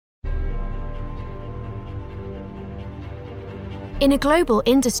In a global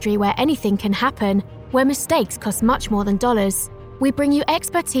industry where anything can happen, where mistakes cost much more than dollars, we bring you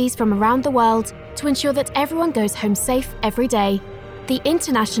expertise from around the world to ensure that everyone goes home safe every day. The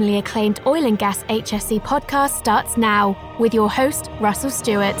internationally acclaimed Oil and Gas HSE podcast starts now with your host, Russell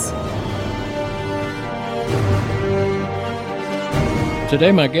Stewart.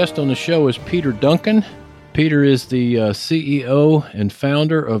 Today, my guest on the show is Peter Duncan. Peter is the CEO and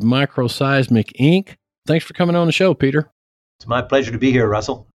founder of Microseismic, Inc. Thanks for coming on the show, Peter. It's my pleasure to be here,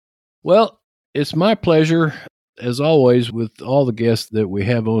 Russell. Well, it's my pleasure, as always, with all the guests that we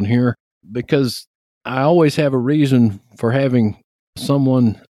have on here, because I always have a reason for having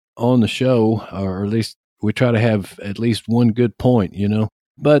someone on the show, or at least we try to have at least one good point, you know.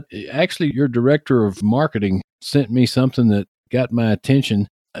 But actually, your director of marketing sent me something that got my attention.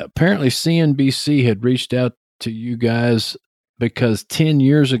 Apparently, CNBC had reached out to you guys because 10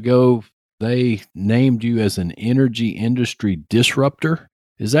 years ago, they named you as an energy industry disruptor.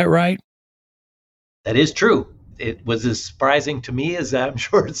 Is that right? That is true. It was as surprising to me as I'm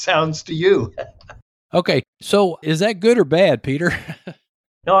sure it sounds to you. Okay, so is that good or bad, Peter?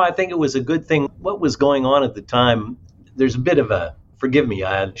 No, I think it was a good thing. What was going on at the time, there's a bit of a, forgive me,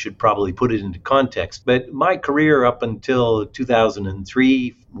 I should probably put it into context, but my career up until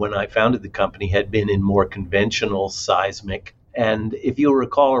 2003, when I founded the company, had been in more conventional seismic. And if you'll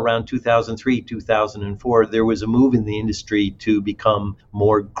recall, around 2003, 2004, there was a move in the industry to become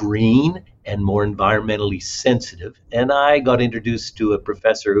more green and more environmentally sensitive. And I got introduced to a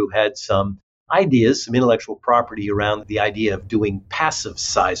professor who had some ideas, some intellectual property around the idea of doing passive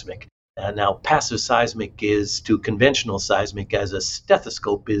seismic. Now, passive seismic is to conventional seismic as a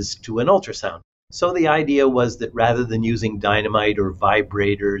stethoscope is to an ultrasound. So the idea was that rather than using dynamite or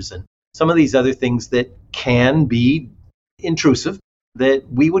vibrators and some of these other things that can be intrusive, that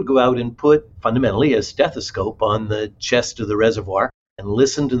we would go out and put fundamentally a stethoscope on the chest of the reservoir and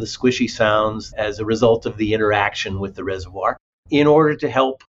listen to the squishy sounds as a result of the interaction with the reservoir in order to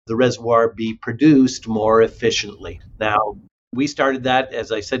help the reservoir be produced more efficiently. Now, we started that,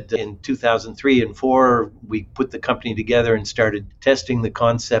 as I said, in 2003 and 4. We put the company together and started testing the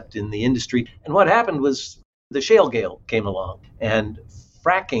concept in the industry. And what happened was the shale gale came along and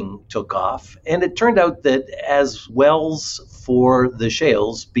fracking took off. And it turned out that as wells for the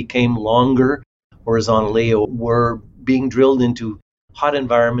shales became longer horizontally or were being drilled into hot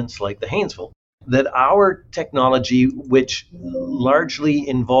environments like the Haynesville, that our technology, which largely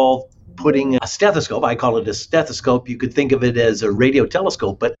involved putting a stethoscope, I call it a stethoscope, you could think of it as a radio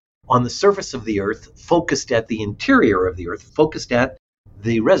telescope, but on the surface of the earth, focused at the interior of the earth, focused at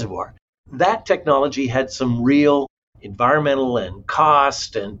the reservoir. That technology had some real environmental and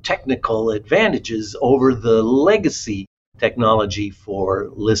cost and technical advantages over the legacy technology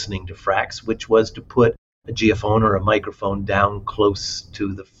for listening to fracks, which was to put a geophone or a microphone down close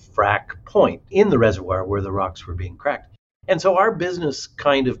to the frack point in the reservoir where the rocks were being cracked. And so our business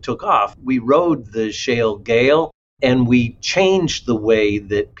kind of took off. We rode the shale gale and we changed the way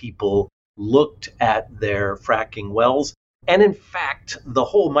that people looked at their fracking wells. And in fact, the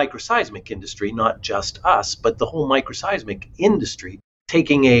whole microseismic industry, not just us, but the whole microseismic industry,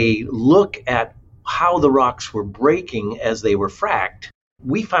 taking a look at how the rocks were breaking as they were fracked,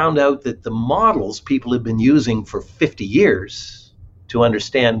 we found out that the models people had been using for 50 years to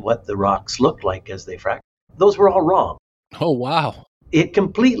understand what the rocks looked like as they fracked, those were all wrong. Oh, wow. It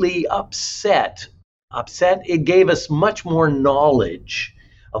completely upset. It gave us much more knowledge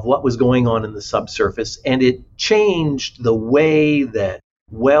of what was going on in the subsurface, and it changed the way that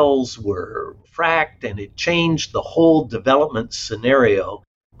wells were fracked, and it changed the whole development scenario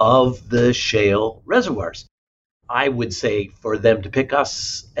of the shale reservoirs. I would say for them to pick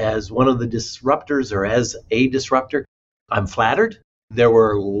us as one of the disruptors or as a disruptor, I'm flattered. There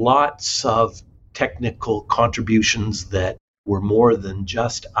were lots of technical contributions that were more than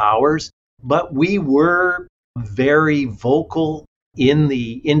just ours, but we were very vocal in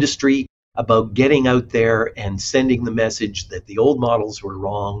the industry about getting out there and sending the message that the old models were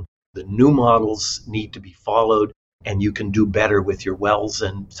wrong, the new models need to be followed, and you can do better with your wells.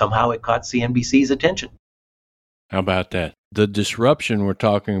 And somehow it caught CNBC's attention. How about that? The disruption we're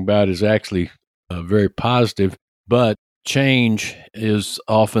talking about is actually very positive, but change is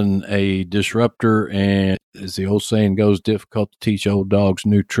often a disruptor, and as the old saying goes, difficult to teach old dogs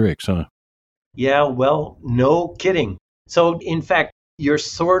new tricks, huh? Yeah, well, no kidding. So, in fact, you're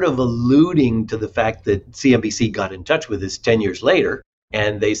sort of alluding to the fact that CNBC got in touch with us 10 years later,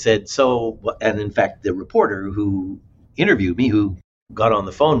 and they said, and in fact, the reporter who interviewed me, who got on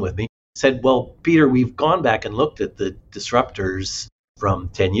the phone with me, said, well, Peter, we've gone back and looked at the disruptors from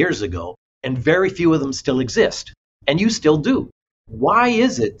 10 years ago, and very few of them still exist. And you still do. why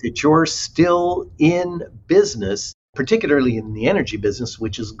is it that you're still in business, particularly in the energy business,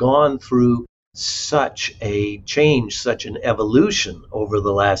 which has gone through such a change, such an evolution over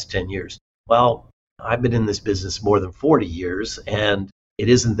the last 10 years? Well, I've been in this business more than 40 years, and it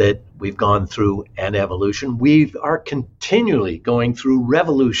isn't that we've gone through an evolution. We are continually going through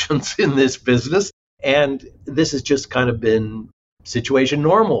revolutions in this business, and this has just kind of been situation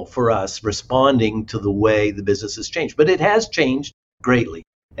normal for us, responding to the way the business has changed. But it has changed greatly.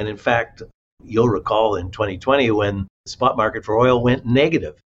 And in fact, you'll recall in 2020 when the spot market for oil went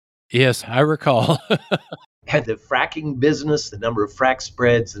negative. Yes, I recall. And the fracking business, the number of frac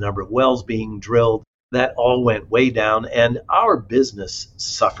spreads, the number of wells being drilled, that all went way down, and our business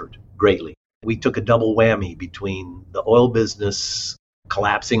suffered greatly. We took a double whammy between the oil business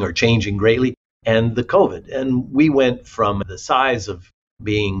collapsing or changing greatly and the COVID. And we went from the size of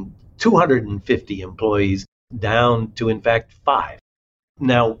being 250 employees down to, in fact, 5.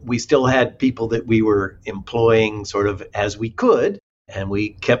 Now, we still had people that we were employing sort of as we could, and we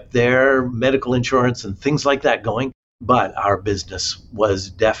kept their medical insurance and things like that going, but our business was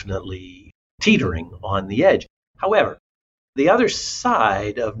definitely teetering on the edge. However, the other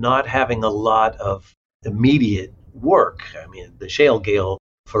side of not having a lot of immediate work, I mean, the shale gale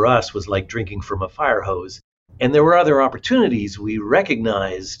for us was like drinking from a fire hose. And there were other opportunities we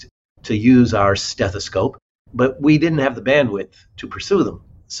recognized to use our stethoscope, but we didn't have the bandwidth to pursue them.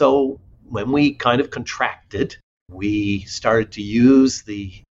 So when we kind of contracted, we started to use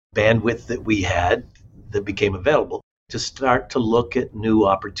the bandwidth that we had that became available to start to look at new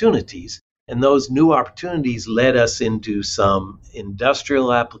opportunities. And those new opportunities led us into some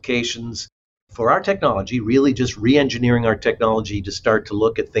industrial applications for our technology, really just re-engineering our technology to start to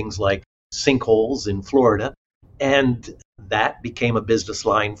look at things like sinkholes in Florida. And that became a business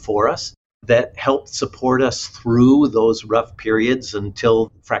line for us that helped support us through those rough periods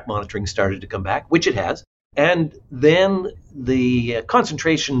until frac monitoring started to come back, which it has. And then the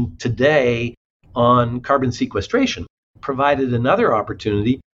concentration today on carbon sequestration provided another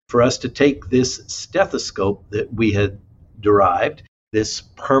opportunity for us to take this stethoscope that we had derived, this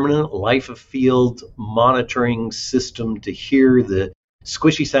permanent life of field monitoring system to hear the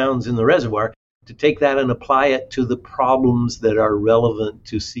squishy sounds in the reservoir, to take that and apply it to the problems that are relevant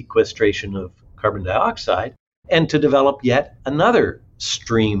to sequestration of carbon dioxide, and to develop yet another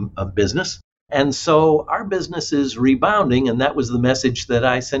stream of business. And so our business is rebounding, and that was the message that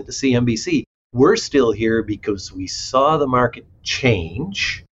I sent to CNBC. We're still here because we saw the market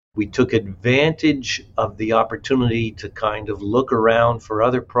change. We took advantage of the opportunity to kind of look around for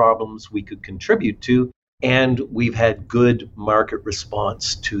other problems we could contribute to, and we've had good market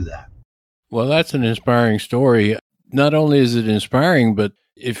response to that. Well, that's an inspiring story. Not only is it inspiring, but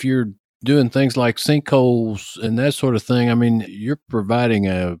if you're doing things like sinkholes and that sort of thing, I mean, you're providing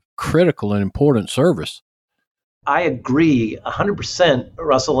a critical and important service. I agree 100%,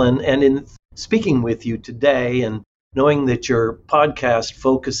 Russell. And in speaking with you today and knowing that your podcast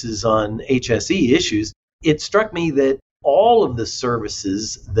focuses on HSE issues, it struck me that all of the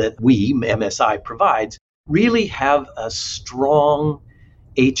services that we, MSI, provides really have a strong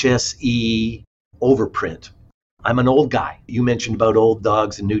HSE overprint. I'm an old guy. You mentioned about old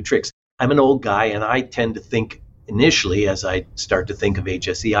dogs and new tricks. I'm an old guy, and I tend to think initially, as I start to think of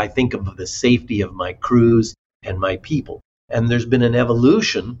HSE, I think of the safety of my crews and my people. And there's been an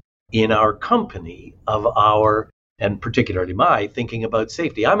evolution in our company of our, and particularly my, thinking about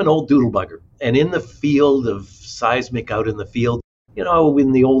safety. I'm an old doodlebugger. And in the field of seismic out in the field, you know,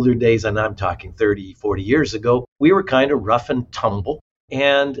 in the older days, and I'm talking 30, 40 years ago, we were kind of rough and tumble.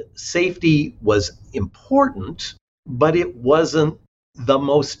 And safety was important, but it wasn't the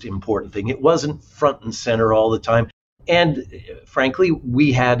most important thing. It wasn't front and center all the time. And frankly,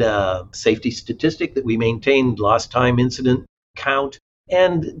 we had a safety statistic that we maintained, lost time incident count.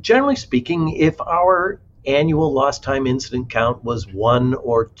 And generally speaking, if our annual lost time incident count was 1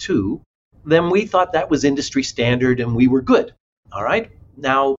 or 2, then we thought that was industry standard and we were good. All right.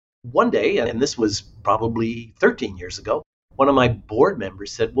 Now, one day, and this was probably 13 years ago, one of my board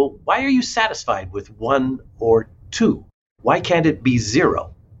members said, well, why are you satisfied with 1 or 2? Why can't it be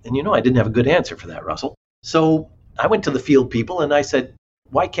 0? And you know, I didn't have a good answer for that, Russell. So I went to the field people and I said,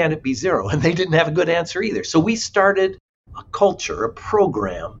 why can't it be 0? And they didn't have a good answer either. So we started a culture, a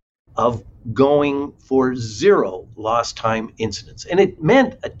program of going for 0 lost time incidents. And it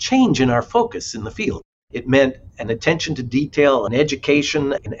meant a change in our focus in the field. It meant an attention to detail, an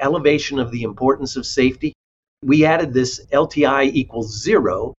education, an elevation of the importance of safety. We added this LTI equals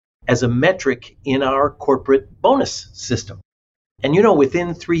 0 as a metric in our corporate bonus system. And you know,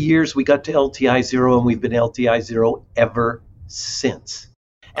 within 3 years, we got to LTI 0, and we've been LTI 0 ever since.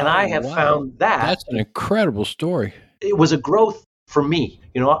 And I have found that's an incredible story. It was a growth for me.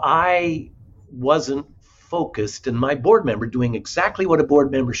 I wasn't focused, and my board member, doing exactly what a board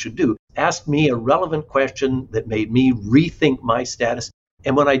member should do, asked me a relevant question that made me rethink my status.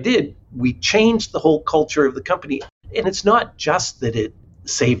 And when I did, we changed the whole culture of the company. And it's not just that it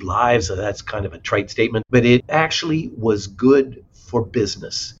saved lives, that's kind of a trite statement, but it actually was good for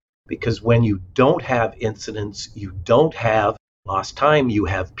business. Because when you don't have incidents, you don't have lost time, you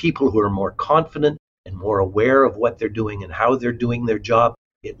have people who are more confident and more aware of what they're doing and how they're doing their job.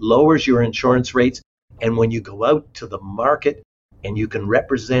 It lowers your insurance rates. And when you go out to the market and you can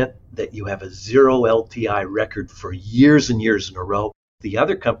represent that you have a 0 LTI record for years and years in a row, the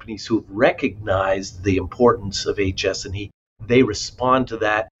other companies who've recognized the importance of HS&E, they respond to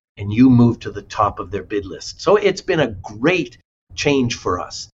that and you move to the top of their bid list. So it's been a great change for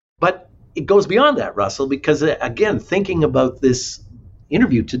us. But it goes beyond that, Russell, because again, thinking about this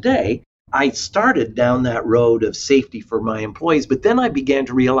interview today, I started down that road of safety for my employees, but then I began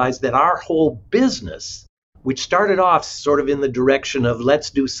to realize that our whole business, which started off sort of in the direction of let's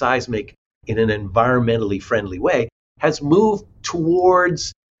do seismic in an environmentally friendly way, has moved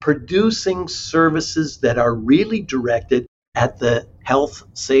towards producing services that are really directed at the health,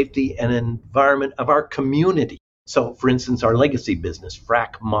 safety, and environment of our community. So, for instance, our legacy business,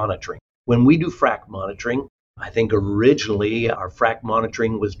 frac monitoring. When we do frac monitoring, I think originally our frac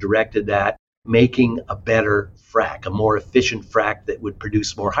monitoring was directed at making a better frac, a more efficient frac that would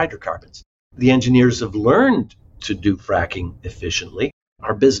produce more hydrocarbons. The engineers have learned to do fracking efficiently.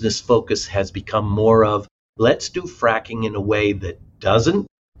 Our business focus has become more of let's do fracking in a way that doesn't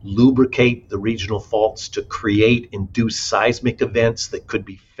lubricate the regional faults to create induced seismic events that could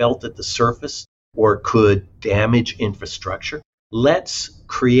be felt at the surface or could damage infrastructure. Let's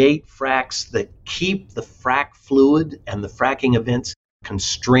create fracs that keep the frac fluid and the fracking events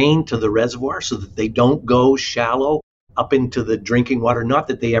constrained to the reservoir so that they don't go shallow up into the drinking water. Not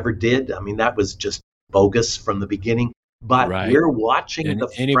that they ever did. I mean, that was just bogus from the beginning. But we're watching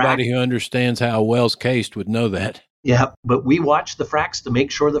anybody who understands how a well's cased would know that. Yeah, but we watch the fracs to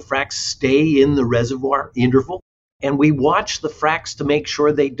make sure the fracs stay in the reservoir interval. And we watch the fracs to make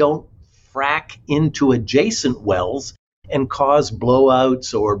sure they don't frac into adjacent wells and cause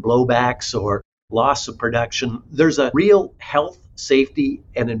blowouts or blowbacks or loss of production. There's a real health, safety,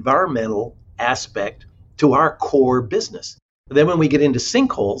 and environmental aspect to our core business. But then when we get into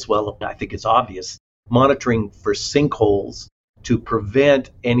sinkholes, well, I think it's obvious, monitoring for sinkholes to prevent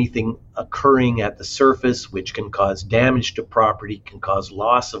anything occurring at the surface, which can cause damage to property, can cause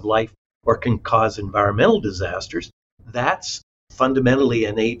loss of life, or can cause environmental disasters. That's fundamentally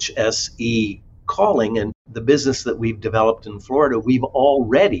an HSE calling. And the business that we've developed in Florida, we've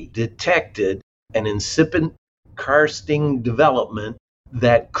already detected an incipient karsting development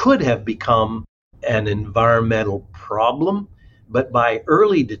that could have become an environmental problem. But by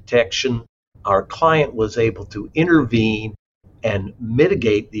early detection, our client was able to intervene and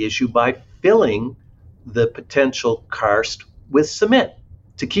mitigate the issue by filling the potential karst with cement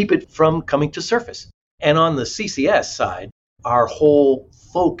to keep it from coming to surface. And on the CCS side, our whole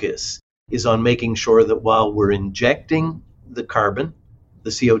focus is on making sure that while we're injecting the carbon, the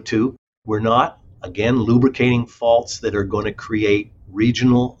CO2, we're not, again, lubricating faults that are going to create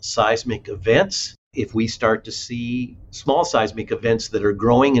regional seismic events. If we start to see small seismic events that are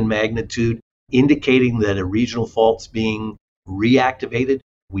growing in magnitude, indicating that a regional fault's being reactivated,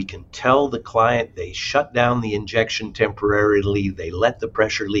 we can tell the client they shut down the injection temporarily, they let the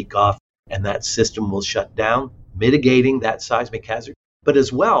pressure leak off, and that system will shut down, mitigating that seismic hazard. But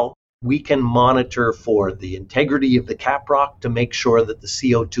as well, we can monitor for the integrity of the caprock to make sure that the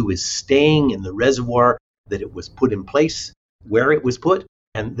CO2 is staying in the reservoir, that it was put in place where it was put,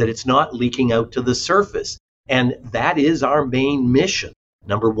 and that it's not leaking out to the surface. And that is our main mission.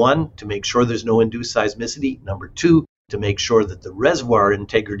 Number one, to make sure there's no induced seismicity. Number two, to make sure that the reservoir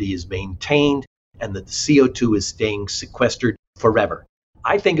integrity is maintained and that the CO2 is staying sequestered forever.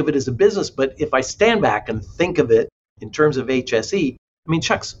 I think of it as a business, but if I stand back and think of it in terms of HSE, I mean,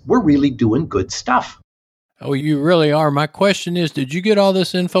 Chucks, we're really doing good stuff. Oh, you really are. My question is, did you get all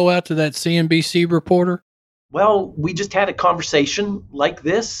this info out to that CNBC reporter? Well, we just had a conversation like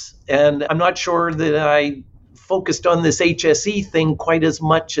this, and I'm not sure that I focused on this HSE thing quite as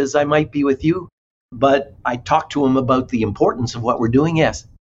much as I might be with you, but I talked to him about the importance of what we're doing, yes.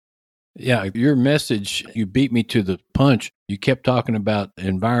 Yeah, your message, you beat me to the punch. You kept talking about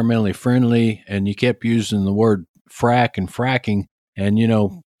environmentally friendly, and you kept using the word frac and fracking. And, you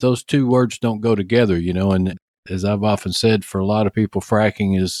know, those two words don't go together, you know, and as I've often said, for a lot of people,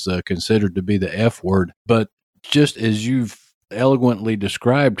 fracking is considered to be the F word. But just as you've eloquently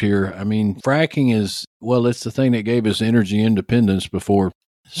described here. I mean, fracking is, well, it's the thing that gave us energy independence before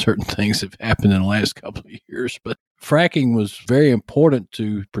certain things have happened in the last couple of years. But fracking was very important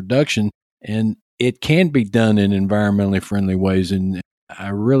to production, and it can be done in environmentally friendly ways. And I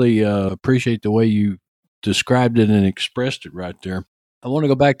really appreciate the way you described it and expressed it right there. I want to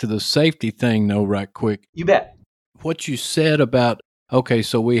go back to the safety thing, though, right quick. You bet. What you said about, okay,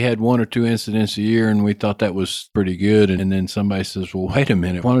 so we had 1 or 2 incidents a year and we thought that was pretty good. And then somebody says, well, wait a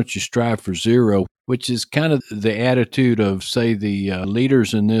minute, why don't you strive for zero? Which is kind of the attitude of, say, the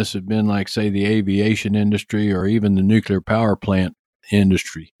leaders in this have been like, say, the aviation industry or even the nuclear power plant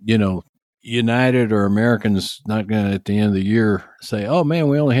industry. You know, United or Americans not going to, at the end of the year, say, oh, man,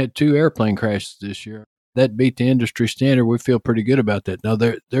 we only had 2 airplane crashes this year. That beat the industry standard. We feel pretty good about that. No,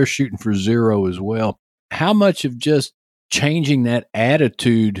 they're shooting for zero as well. How much of just changing that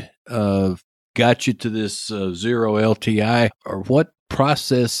attitude got you to this zero LTI, or what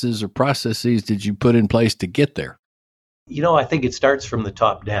processes did you put in place to get there? You know, I think it starts from the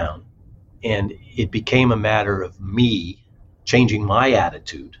top down, and it became a matter of me changing my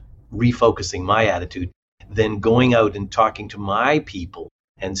attitude, refocusing my attitude, then going out and talking to my people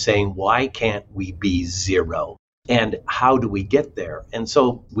and saying, why can't we be zero? And how do we get there? And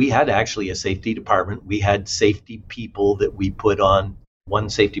so we had actually a safety department. We had safety people that we put on, one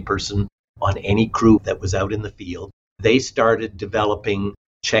safety person on any crew that was out in the field. They started developing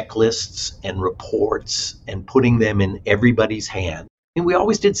checklists and reports and putting them in everybody's hand. And we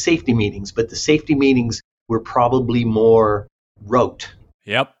always did safety meetings, but the safety meetings were probably more rote.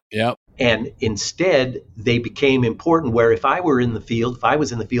 Yep. And instead, they became important where if I was in the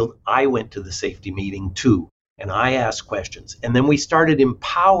field, I went to the safety meeting too. And I asked questions. And then we started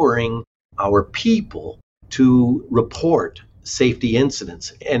empowering our people to report safety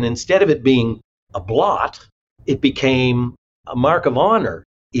incidents. And instead of it being a blot, it became a mark of honor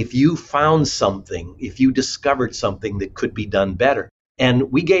if you found something, if you discovered something that could be done better.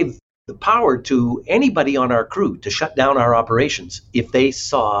 And we gave the power to anybody on our crew to shut down our operations if they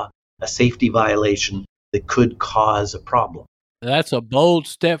saw a safety violation that could cause a problem. That's a bold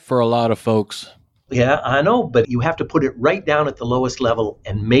step for a lot of folks. Yeah, I know, but you have to put it right down at the lowest level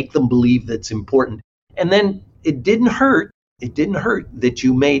and make them believe that's important. And then it didn't hurt that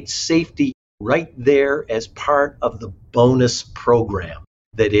you made safety right there as part of the bonus program.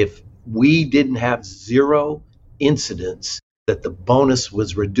 That if we didn't have zero incidents, that the bonus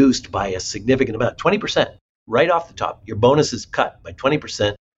was reduced by a significant amount, 20%, right off the top. Your bonus is cut by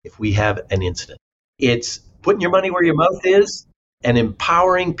 20% if we have an incident. It's putting your money where your mouth is and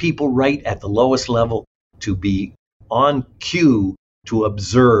empowering people right at the lowest level to be on cue to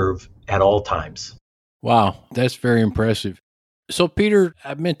observe at all times. Wow, that's very impressive. So, Peter,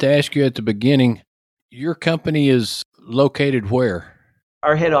 I meant to ask you at the beginning, your company is located where?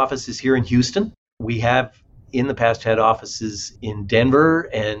 Our head office is here in Houston. We have in the past had offices in Denver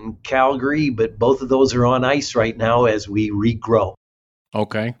and Calgary, but both of those are on ice right now as we regrow.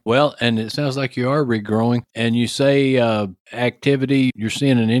 Okay. Well, and it sounds like you are regrowing. And you say activity, you're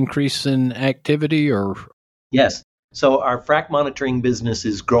seeing an increase in activity or? Yes. So our frac monitoring business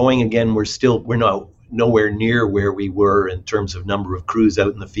is growing again. We're nowhere near where we were in terms of number of crews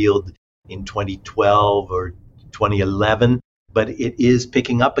out in the field in 2012 or 2011, but it is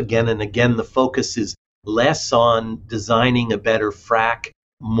picking up again. And again, the focus is less on designing a better frac,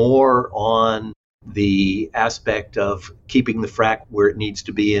 more on the aspect of keeping the frac where it needs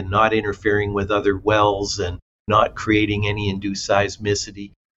to be and not interfering with other wells and not creating any induced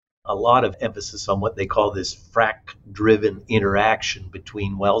seismicity. A lot of emphasis on what they call this frac-driven interaction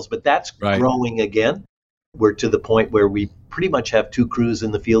between wells, but that's growing again. We're to the point where we pretty much have 2 crews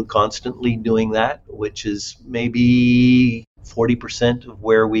in the field constantly doing that, which is maybe 40% of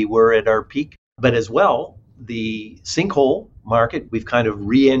where we were at our peak. But as well, the sinkhole market, we've kind of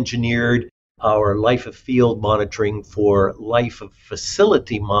re-engineered our life of field monitoring for life of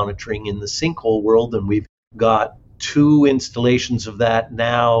facility monitoring in the sinkhole world, and we've got 2 installations of that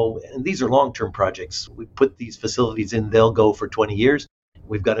now. And these are long-term projects. We put these facilities in, they'll go for 20 years.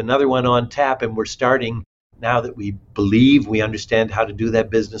 We've got another one on tap, and we're starting, now that we believe we understand how to do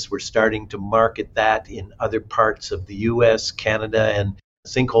that business, we're starting to market that in other parts of the U.S., Canada, and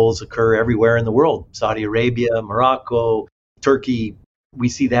sinkholes occur everywhere in the world. Saudi Arabia, Morocco, Turkey. We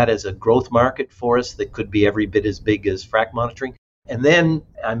see that as a growth market for us that could be every bit as big as frac monitoring. And then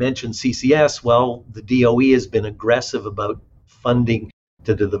I mentioned CCS. Well, the DOE has been aggressive about funding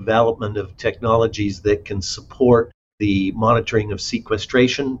to the development of technologies that can support the monitoring of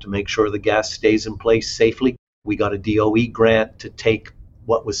sequestration to make sure the gas stays in place safely. We got a DOE grant to take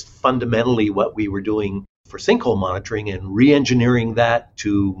what was fundamentally what we were doing for sinkhole monitoring and re-engineering that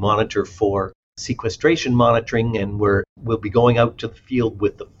to monitor for sequestration monitoring. And we'll be going out to the field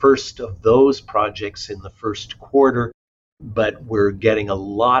with the first of those projects in the first quarter. But we're getting a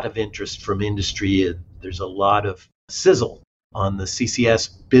lot of interest from industry. There's a lot of sizzle on the CCS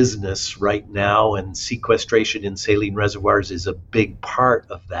business right now, and sequestration in saline reservoirs is a big part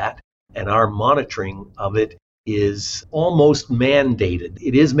of that. And our monitoring of it is almost mandated.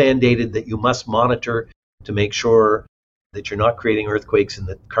 It is mandated that you must monitor to make sure that you're not creating earthquakes and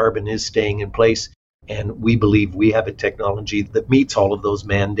that carbon is staying in place. And we believe we have a technology that meets all of those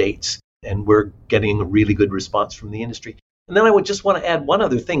mandates, and we're getting a really good response from the industry. And then I would just want to add one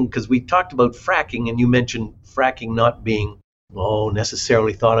other thing, because we talked about fracking, and you mentioned fracking not being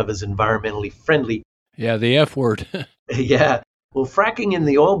necessarily thought of as environmentally friendly. Yeah, the F word. Yeah. Well, fracking in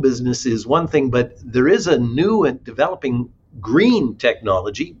the oil business is one thing, but there is a new and developing green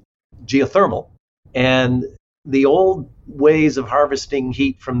technology, geothermal. And the old ways of harvesting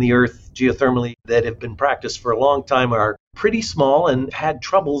heat from the earth geothermally that have been practiced for a long time are pretty small and had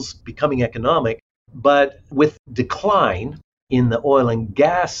troubles becoming economic. But with decline in the oil and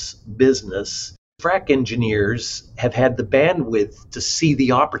gas business, frac engineers have had the bandwidth to see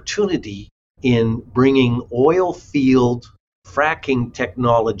the opportunity in bringing oil field fracking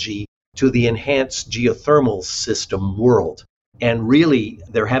technology to the enhanced geothermal system world. And really,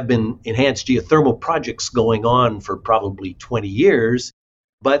 there have been enhanced geothermal projects going on for probably 20 years,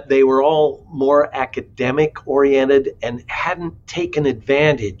 but they were all more academic oriented and hadn't taken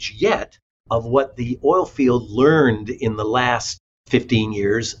advantage yet of what the oil field learned in the last 15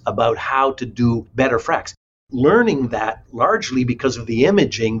 years about how to do better fracs. Learning that largely because of the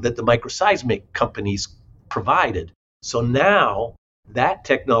imaging that the microseismic companies provided. So now that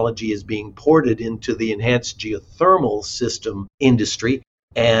technology is being ported into the enhanced geothermal system industry.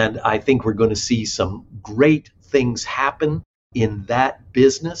 And I think we're going to see some great things happen in that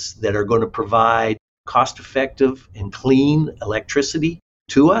business that are going to provide cost-effective and clean electricity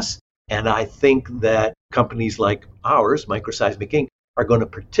to us. And I think that companies like ours, Microseismic Inc., are going to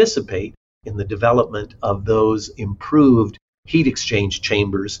participate in the development of those improved heat exchange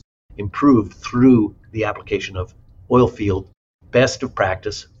chambers, improved through the application of oil field best of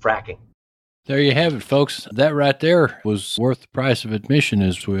practice fracking. There you have it, folks. That right there was worth the price of admission,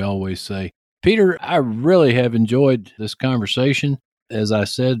 as we always say. Peter, I really have enjoyed this conversation. As I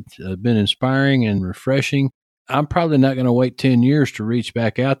said, been inspiring and refreshing. I'm probably not going to wait 10 years to reach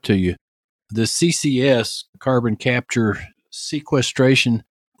back out to you. The CCS, carbon capture sequestration,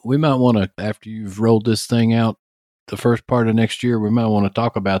 we might want to, after you've rolled this thing out the first part of next year, we might want to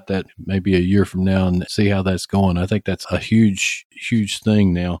talk about that maybe a year from now and see how that's going. I think that's a huge, huge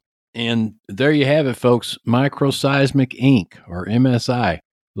thing now. And there you have it, folks. Microseismic Inc., or MSI,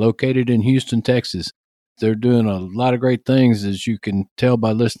 located in Houston, Texas. They're doing a lot of great things, as you can tell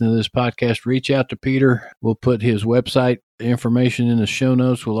by listening to this podcast. Reach out to Peter. We'll put his website information in the show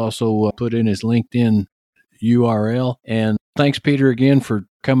notes. We'll also put in his LinkedIn URL. And thanks, Peter, again for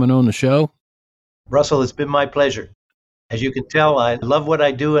coming on the show. Russell, it's been my pleasure. As you can tell, I love what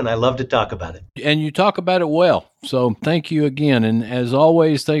I do and I love to talk about it. And you talk about it well. So thank you again. And as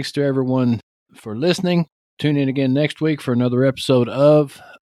always, thanks to everyone for listening. Tune in again next week for another episode of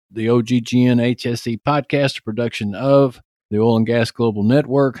the OGGN HSE podcast, a production of the Oil and Gas Global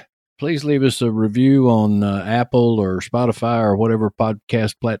Network. Please leave us a review on Apple or Spotify or whatever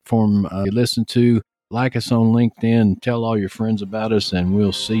podcast platform you listen to. Like us on LinkedIn, tell all your friends about us, and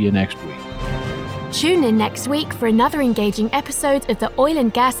we'll see you next week. Tune in next week for another engaging episode of the Oil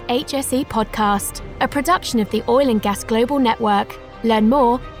and Gas HSE podcast, a production of the Oil and Gas Global Network. Learn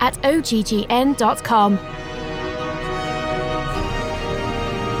more at oggn.com.